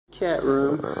cat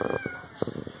room.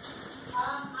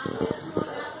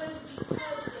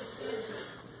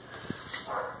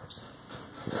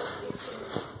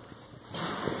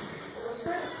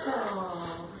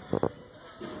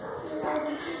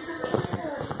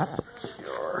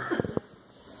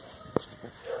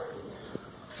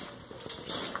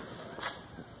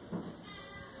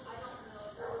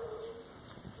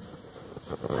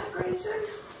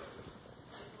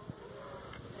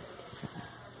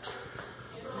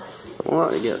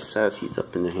 Well, I guess Sassy's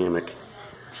up in the hammock.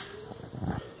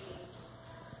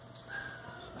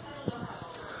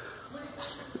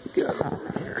 Got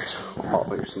over here. Oh,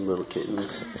 there's some little kittens.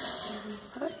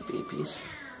 Hi, baby.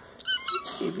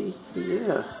 Baby,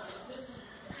 yeah.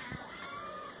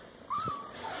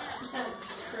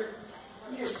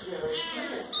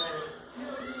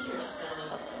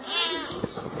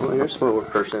 Well, here's someone with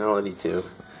personality too.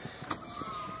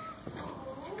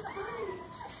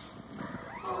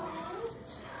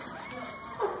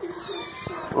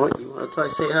 What, you want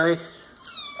to say hi?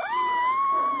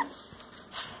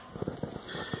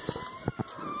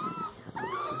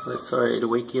 Sorry to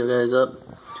wake you guys up.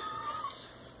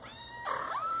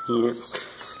 Yep.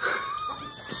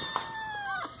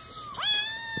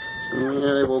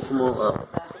 Yeah, I woke them all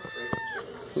up.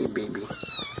 Hey, baby.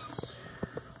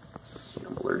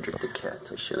 I'm allergic to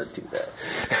cats. I shouldn't do that.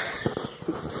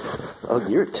 Oh,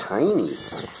 you're tiny.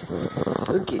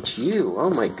 Look at you. Oh,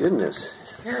 my goodness.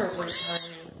 Terribly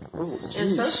tiny. Oh,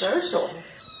 and so social.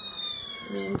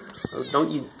 Oh,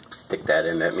 don't you stick that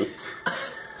in at me.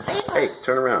 Hey,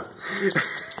 turn around.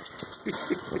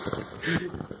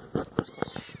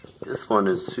 This one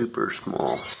is super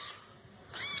small.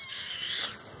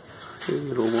 Hey,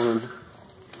 little one.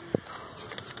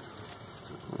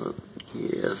 Well,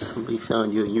 yeah, somebody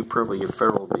found you. You're probably a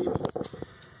feral baby.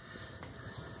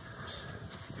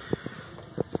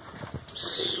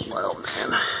 Hey, wild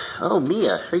man. Oh,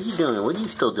 Mia, how are you doing? What are you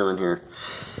still doing here?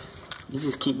 You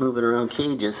just keep moving around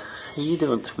cages. How you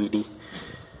doing, sweetie?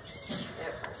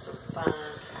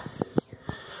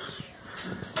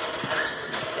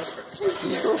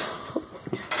 Eagle.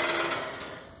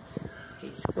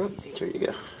 He's crazy. There you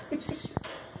go.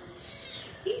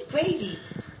 He's crazy.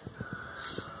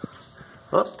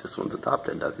 Oh, this one's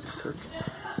adopted. That I just heard.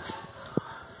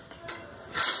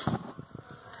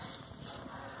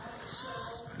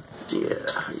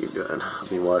 Yeah, how you doing? I'll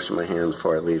be washing my hands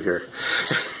before I leave here.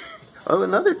 Oh,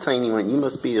 another tiny one. You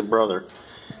must be the brother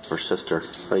or sister.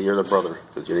 Oh, you're the brother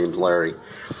because your name's Larry.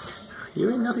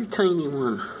 You're another tiny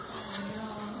one.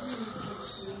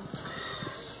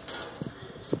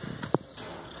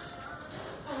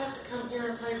 Come here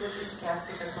and play with these cats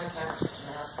because my cat's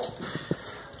an asshole.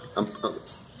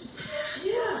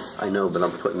 Yes. I know, but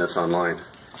I'm putting this online.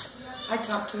 I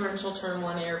talk to her and she'll turn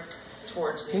one ear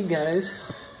towards me. Hey guys.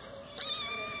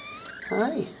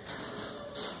 Hi.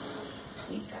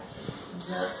 He's got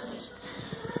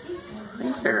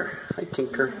Hi there. Hi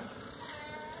Tinker.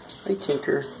 Hi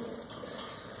Tinker.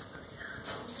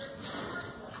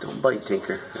 Don't bite,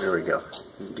 Tinker. There we go.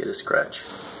 You can get a scratch.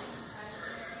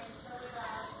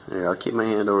 There, I'll keep my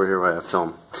hand over here while I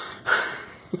film.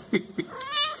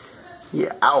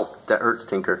 Yeah, ow! That hurts,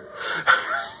 Tinker.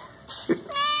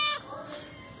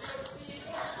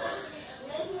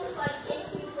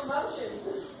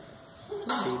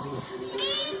 Baby.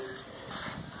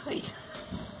 Hey.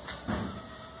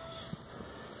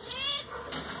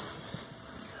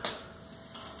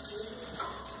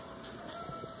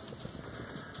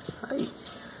 Hi.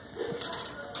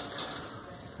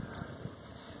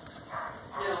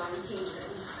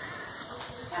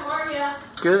 How are you?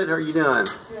 Good, how are you doing?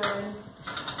 Good.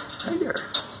 Hi there.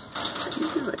 How you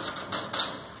doing?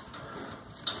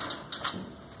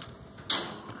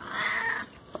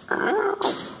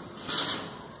 Ow.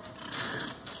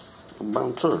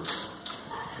 Bouncer.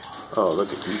 Oh,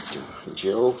 look at these two.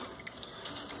 Jill.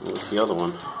 What's the other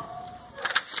one?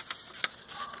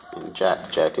 And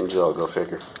Jack. Jack and Jill, go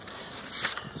figure.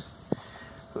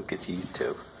 Look at these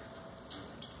two.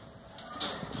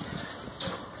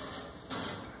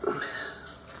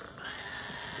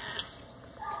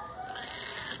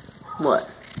 What?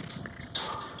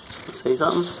 Say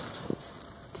something?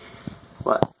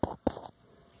 What?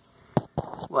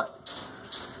 What?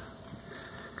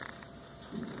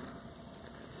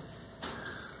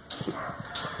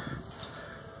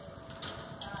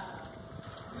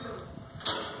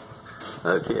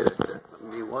 Okay, let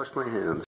me wash my hands.